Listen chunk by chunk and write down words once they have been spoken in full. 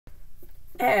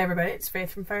Hey everybody, it's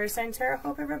Faith from Fire Sign Tarot.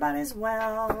 Hope everybody's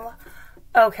well.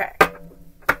 Okay.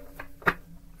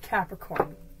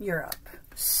 Capricorn, you're up.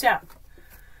 So,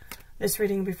 this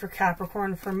reading will be for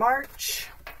Capricorn for March.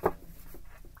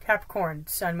 Capricorn,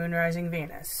 Sun, Moon, Rising,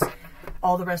 Venus.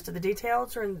 All the rest of the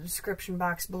details are in the description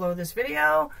box below this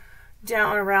video.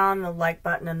 Down around the like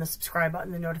button and the subscribe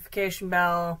button, the notification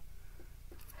bell.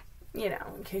 You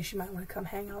know, in case you might want to come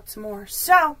hang out some more.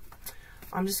 So,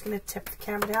 I'm just going to tip the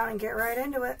camera down and get right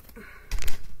into it.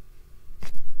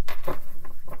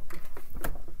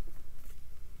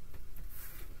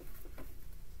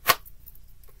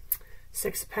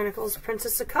 Six of Pentacles,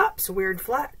 Princess of Cups, weird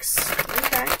flex.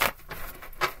 Okay.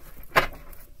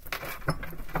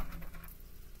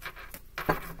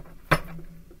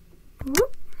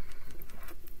 Whoop.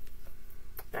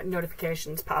 That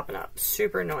notification's popping up.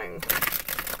 Super annoying.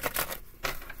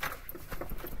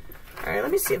 Alright,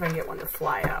 let me see if I can get one to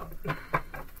fly out.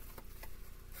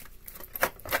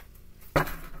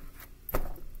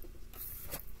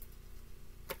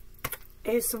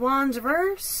 Ace of Wands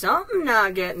reverse. Something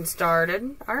not getting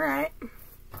started. Alright.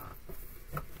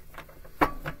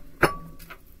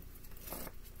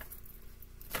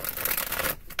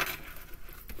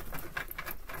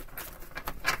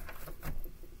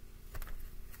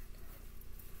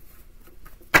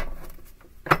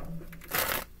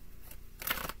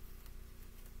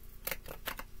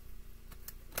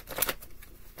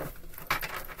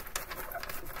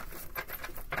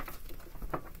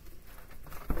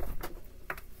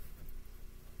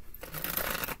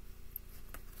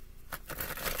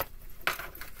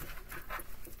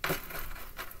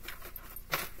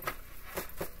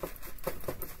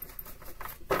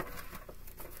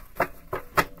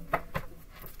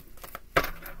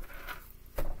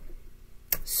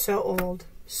 So old,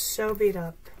 so beat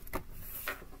up.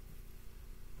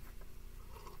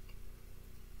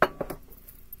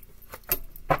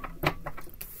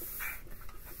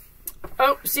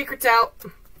 Oh, secret's out.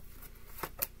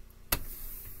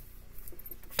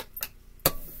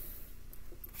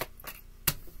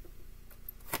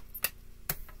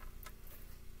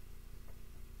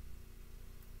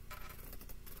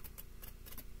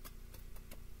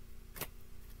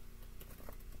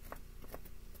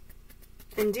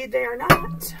 Indeed, they are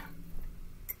not.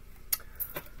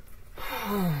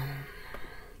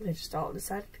 They just all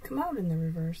decided to come out in the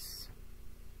reverse.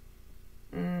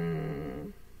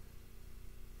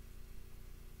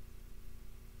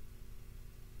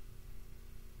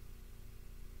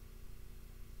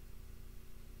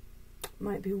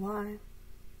 Might be why.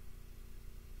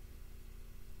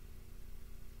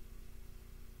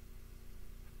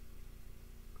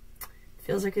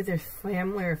 Feels like either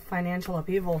family or financial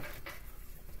upheaval.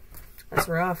 That's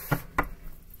rough.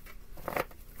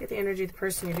 Get the energy of the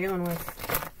person you're dealing with.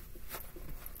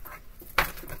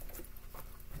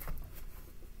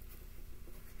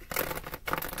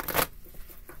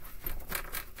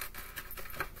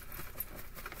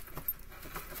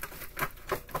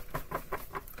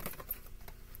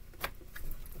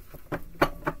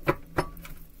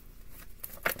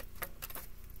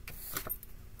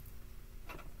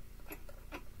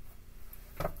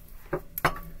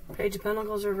 Page of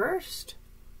Pentacles reversed.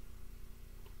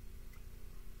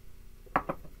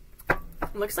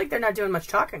 Looks like they're not doing much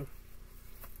talking.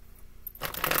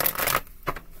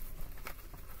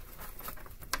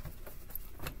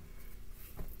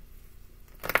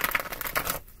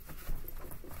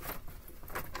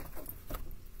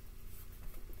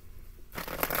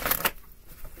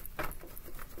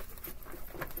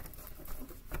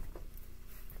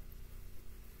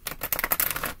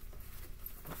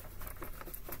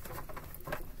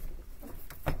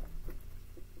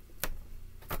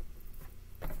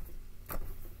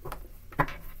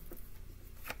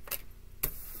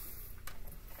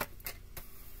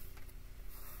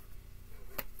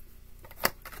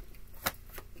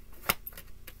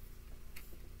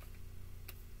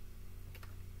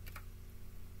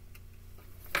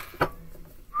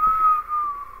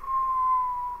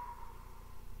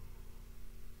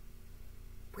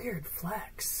 Weird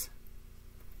flex.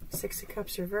 Six of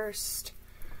Cups reversed.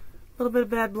 A little bit of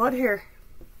bad blood here.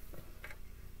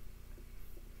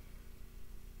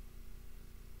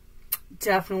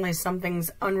 Definitely something's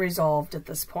unresolved at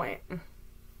this point.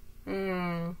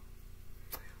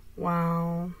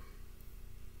 Wow.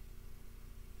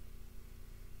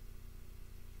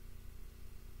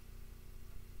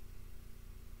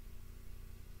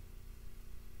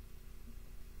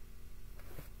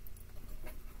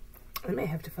 I may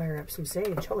have to fire up some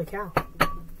sage. Holy cow.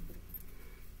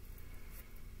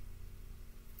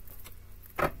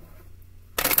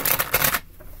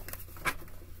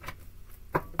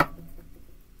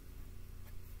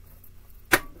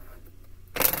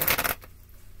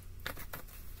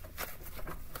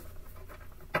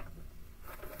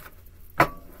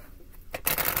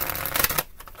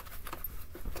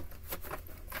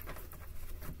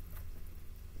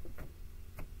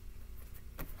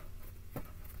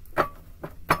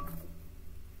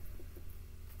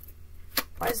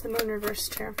 is the moon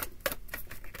reversed here?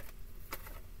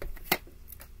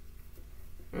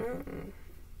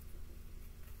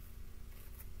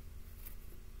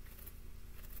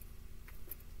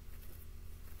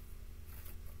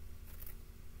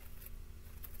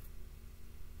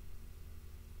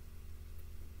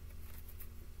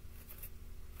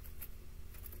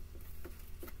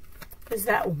 Is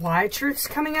that why truth's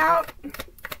coming out?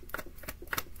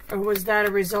 Or was that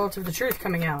a result of the truth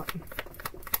coming out?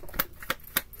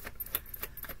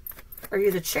 Are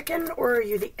you the chicken or are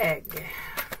you the egg?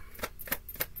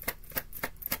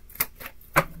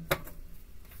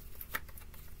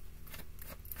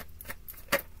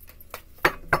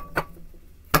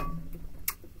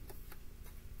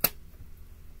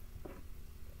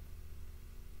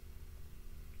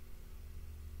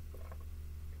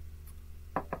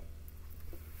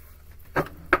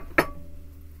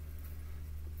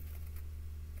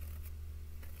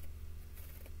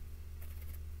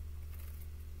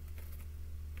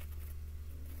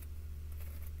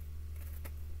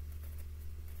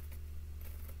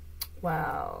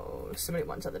 Wow, somebody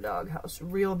wants out the doghouse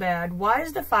real bad. Why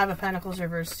is the Five of Pentacles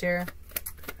reversed here?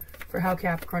 For how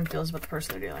Capricorn feels about the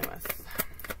person they're dealing with.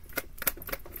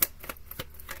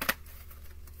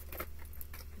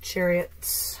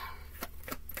 Chariots.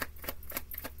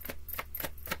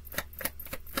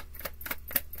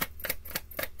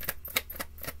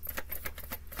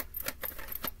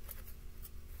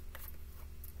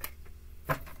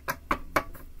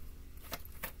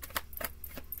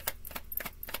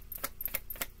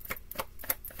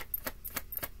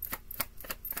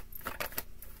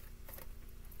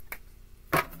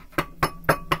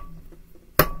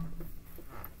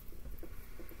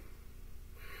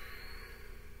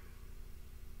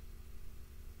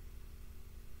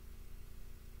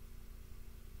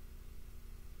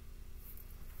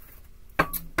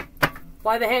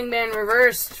 Why the Hangman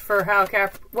reversed for how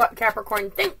what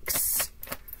Capricorn thinks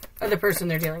of the person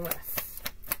they're dealing with.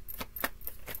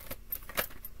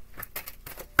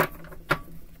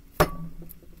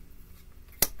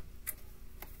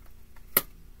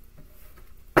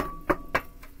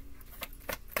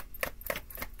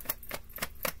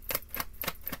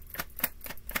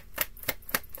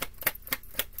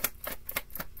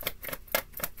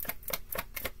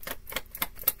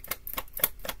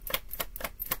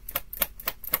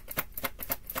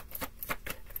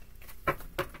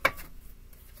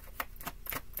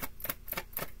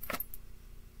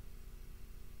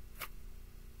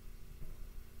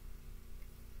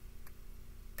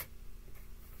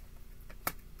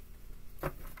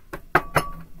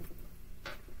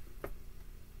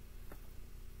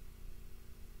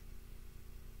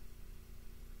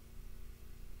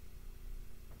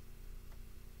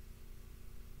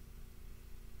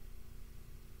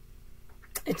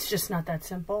 It's just not that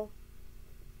simple.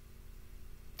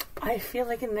 I feel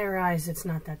like in their eyes, it's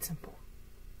not that simple.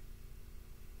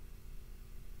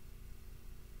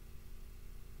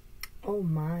 Oh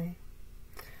my.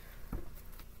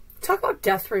 Talk about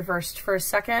death reversed for a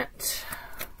second.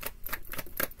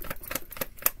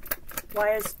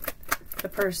 Why is the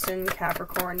person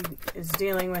Capricorn is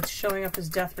dealing with showing up as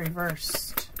death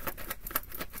reversed?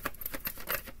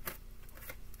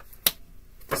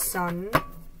 The Sun.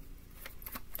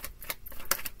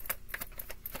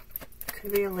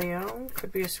 Could be a Leo,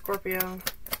 could be a Scorpio.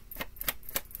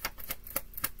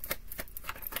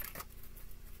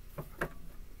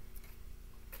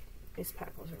 Ace of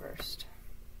Pentacles reversed.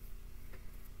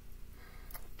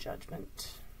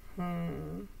 Judgment.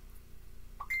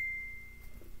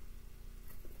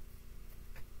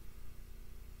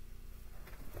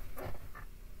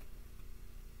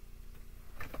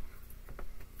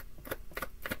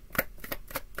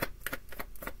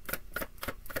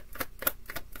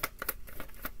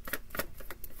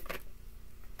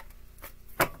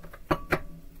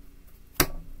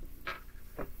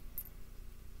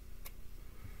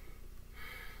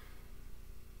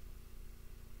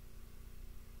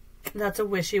 That's a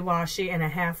wishy-washy and a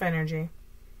half energy.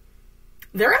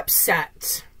 They're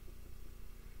upset.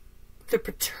 They're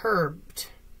perturbed.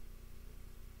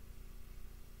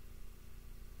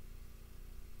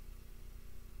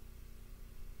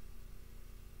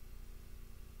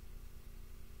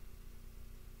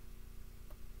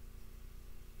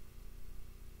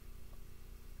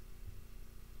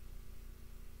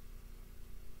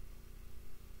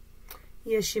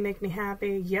 Yes, you make me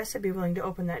happy. Yes, I'd be willing to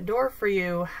open that door for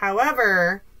you.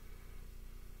 However,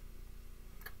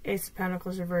 Ace of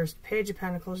Pentacles reversed, Page of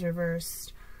Pentacles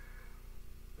reversed.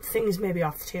 Things may be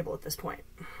off the table at this point.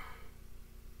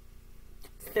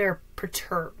 They're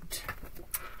perturbed.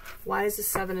 Why is the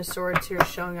Seven of Swords here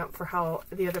showing up for how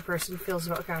the other person feels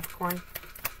about Capricorn?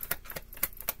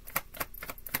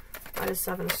 Why is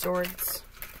Seven of Swords?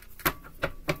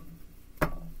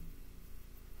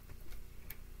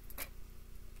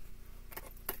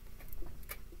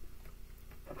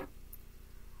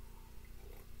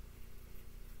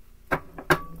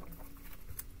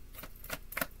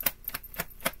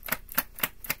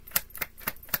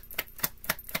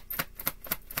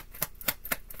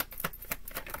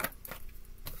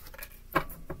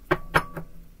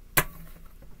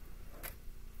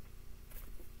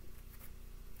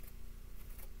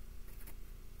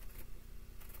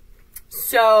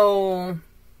 So,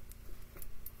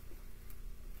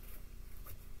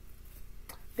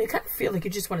 they kind of feel like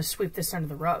you just want to sweep this under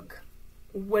the rug,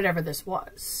 whatever this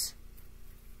was.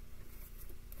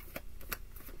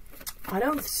 I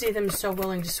don't see them so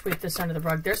willing to sweep this under the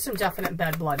rug. There's some definite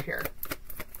bad blood here.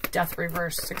 Death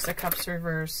reversed, Six of Cups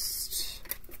reversed.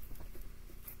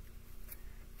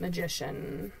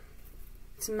 Magician.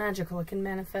 It's magical, it can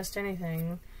manifest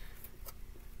anything.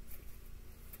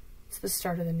 It's the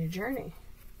start of the new journey.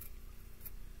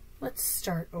 Let's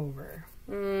start over.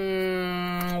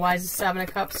 Why is the Seven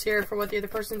of Cups here for what the other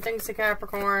person thinks of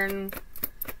Capricorn?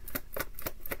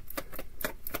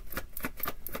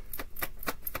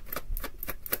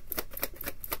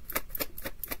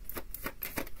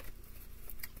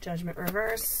 Judgment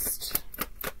reversed.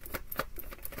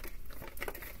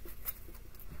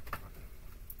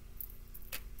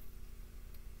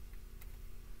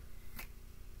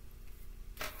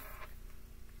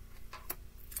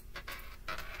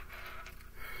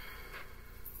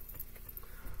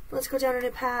 Let's go down a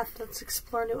new path. Let's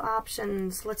explore new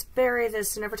options. Let's bury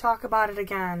this and never talk about it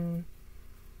again.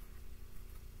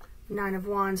 Nine of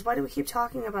Wands. Why do we keep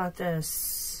talking about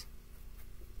this?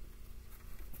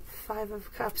 Five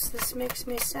of Cups. This makes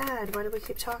me sad. Why do we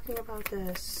keep talking about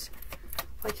this?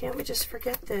 Why can't we just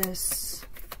forget this?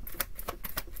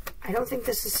 I don't think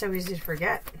this is so easy to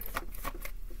forget.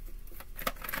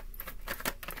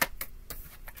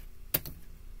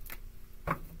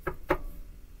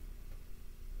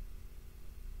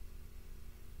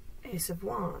 Ace of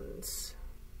Wands.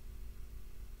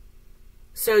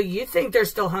 So you think they're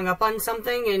still hung up on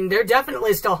something, and they're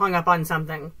definitely still hung up on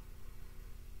something.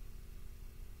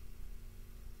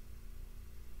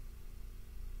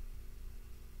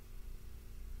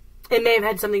 It may have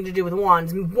had something to do with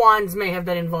Wands. Wands may have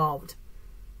been involved.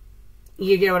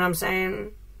 You get what I'm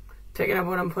saying? Picking up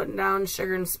what I'm putting down.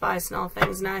 Sugar and spice and all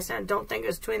things nice. And I don't think it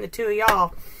was between the two of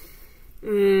y'all.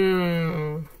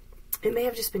 It may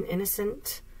have just been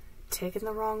innocent. Taken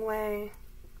the wrong way.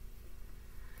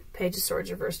 Page of Swords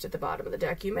reversed at the bottom of the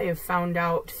deck. You may have found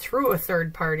out through a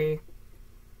third party.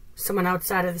 Someone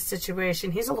outside of the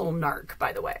situation. He's a little narc,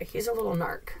 by the way. He's a little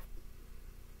narc.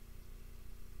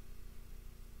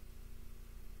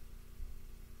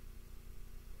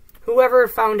 Whoever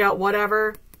found out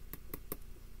whatever,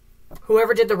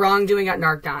 whoever did the wrongdoing got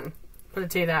narked on. Put it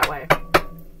to you that way.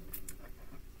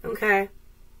 Okay.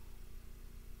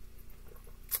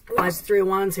 Why is Three of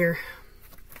Wands here?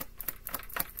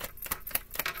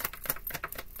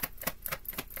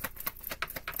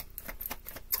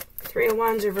 Three of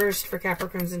Wands reversed for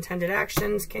Capricorn's intended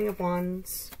actions. King of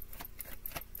Wands.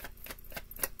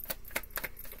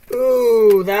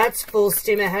 Ooh, that's full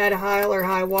steam ahead, high or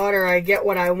high water. I get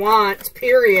what I want,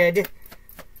 period.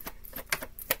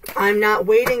 I'm not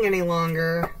waiting any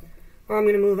longer. Or I'm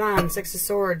going to move on. Six of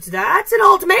Swords. That's an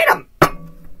ultimatum.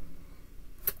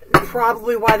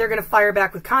 Probably why they're going to fire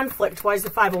back with conflict. Why is the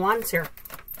Five of Wands here?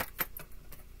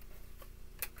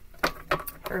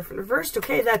 Perfect reversed.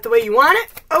 Okay, that the way you want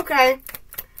it? Okay.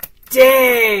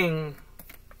 Dang.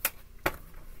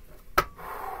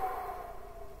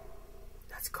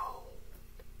 That's cold.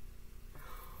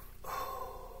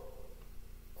 Oh.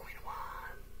 Queen of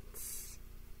Wands.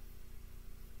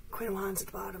 Queen of Wands at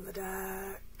the bottom of the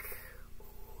deck.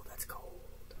 Oh, that's cold.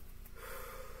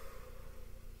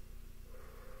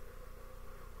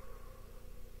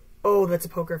 Oh, that's a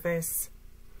poker face.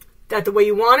 That the way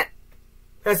you want it?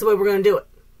 That's the way we're going to do it.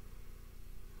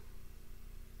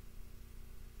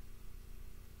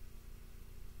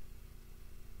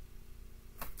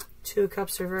 Two of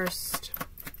Cups reversed.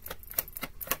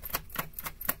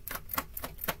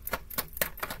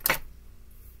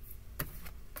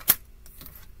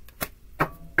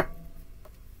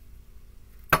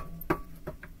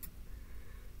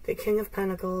 The King of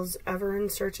Pentacles, ever in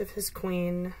search of his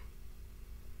queen.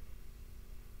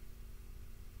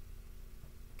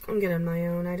 I'm good on my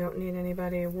own. I don't need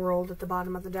anybody. World at the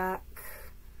bottom of the deck.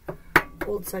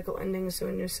 Old cycle ending so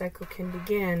a new cycle can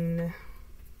begin.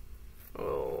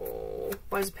 Oh.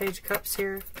 Why is Page of Cups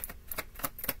here?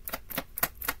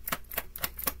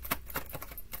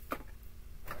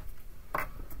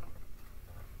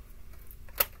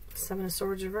 Seven of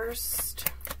Swords reversed.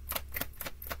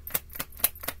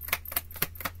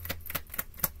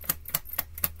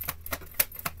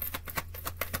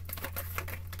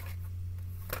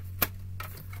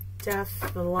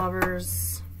 Death, the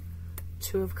Lovers,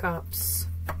 Two of Cups.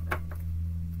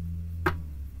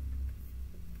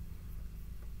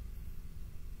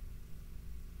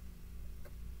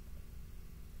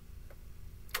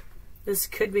 This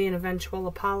could be an eventual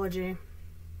apology,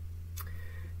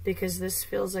 because this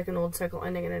feels like an old cycle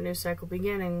ending and a new cycle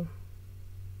beginning.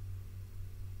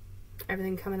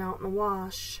 Everything coming out in the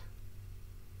wash.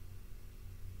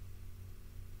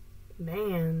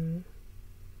 Man.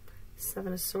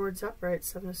 Seven of Swords upright,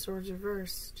 Seven of Swords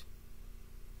reversed.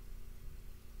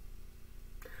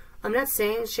 I'm not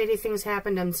saying shady things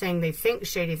happened, I'm saying they think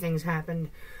shady things happened,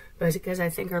 but because I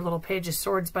think our little Page of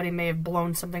Swords buddy may have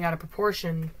blown something out of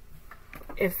proportion,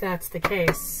 if that's the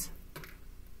case.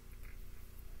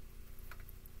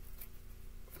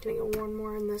 Can I get one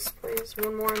more on this, please?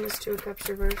 One more on this Two of Cups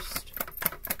reversed.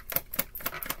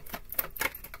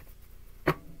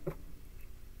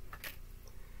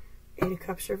 Eight of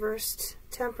Cups reversed.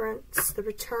 Temperance, the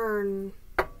return.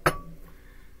 The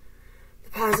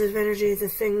positive energy, the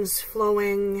things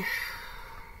flowing.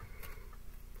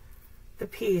 The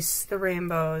peace, the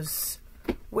rainbows.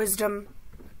 Wisdom.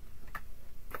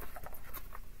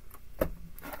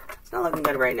 It's not looking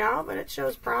good right now, but it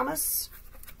shows promise.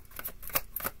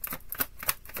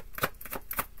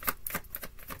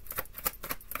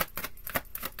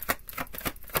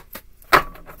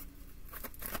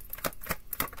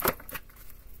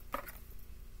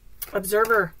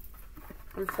 Observer,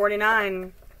 from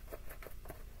 49.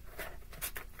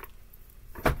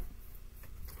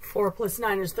 4 plus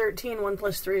 9 is 13. 1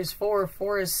 plus 3 is 4.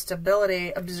 4 is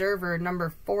stability. Observer,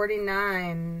 number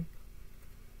 49.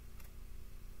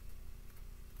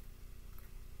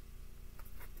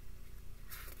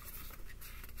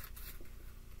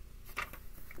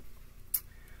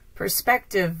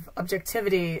 Perspective,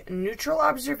 objectivity, neutral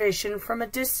observation from a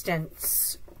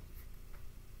distance.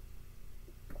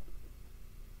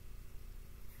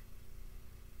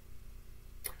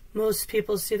 Most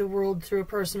people see the world through a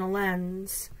personal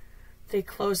lens. They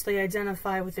closely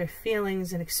identify with their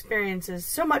feelings and experiences,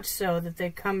 so much so that they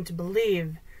come to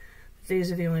believe that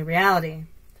these are the only reality.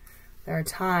 There are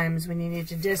times when you need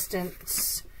to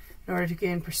distance in order to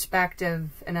gain perspective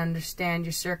and understand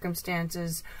your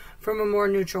circumstances from a more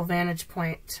neutral vantage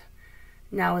point.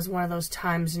 Now is one of those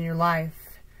times in your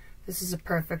life. This is a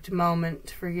perfect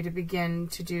moment for you to begin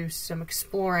to do some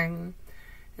exploring.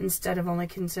 Instead of only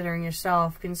considering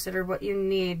yourself, consider what you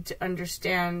need to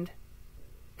understand.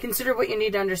 Consider what you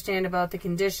need to understand about the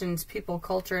conditions, people,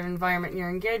 culture, and environment you're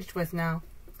engaged with now.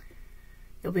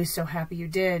 You'll be so happy you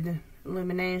did.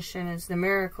 Illumination is the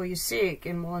miracle you seek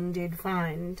and will indeed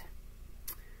find.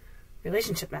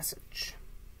 Relationship message.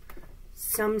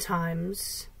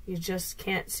 Sometimes you just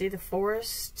can't see the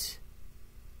forest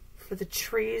for the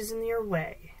trees in your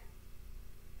way.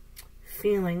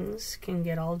 Feelings can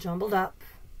get all jumbled up.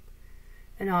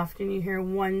 And often you hear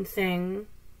one thing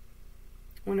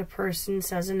when a person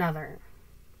says another.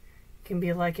 It can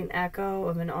be like an echo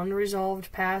of an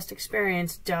unresolved past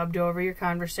experience dubbed over your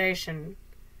conversation.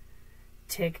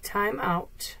 Take time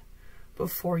out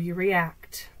before you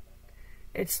react.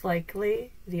 It's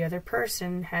likely the other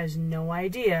person has no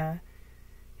idea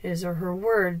his or her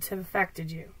words have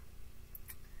affected you.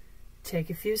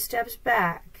 Take a few steps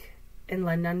back and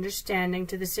lend understanding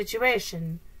to the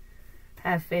situation.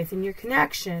 Have faith in your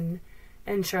connection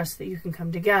and trust that you can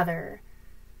come together.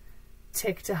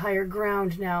 Take to higher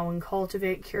ground now and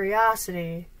cultivate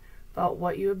curiosity about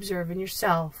what you observe in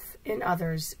yourself, in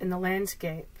others, in the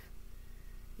landscape.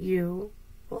 You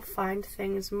will find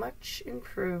things much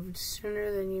improved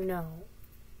sooner than you know.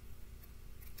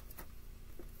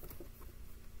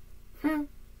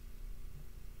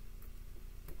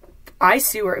 I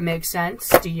see where it makes sense.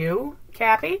 Do you,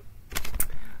 Cappy?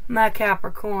 My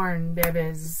Capricorn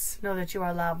babies, know that you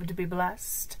are loved to be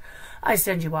blessed. I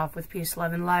send you off with peace,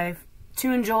 love, and life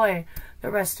to enjoy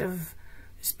the rest of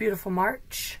this beautiful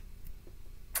March.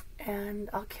 And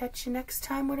I'll catch you next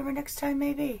time, whatever next time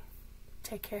may be.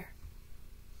 Take care.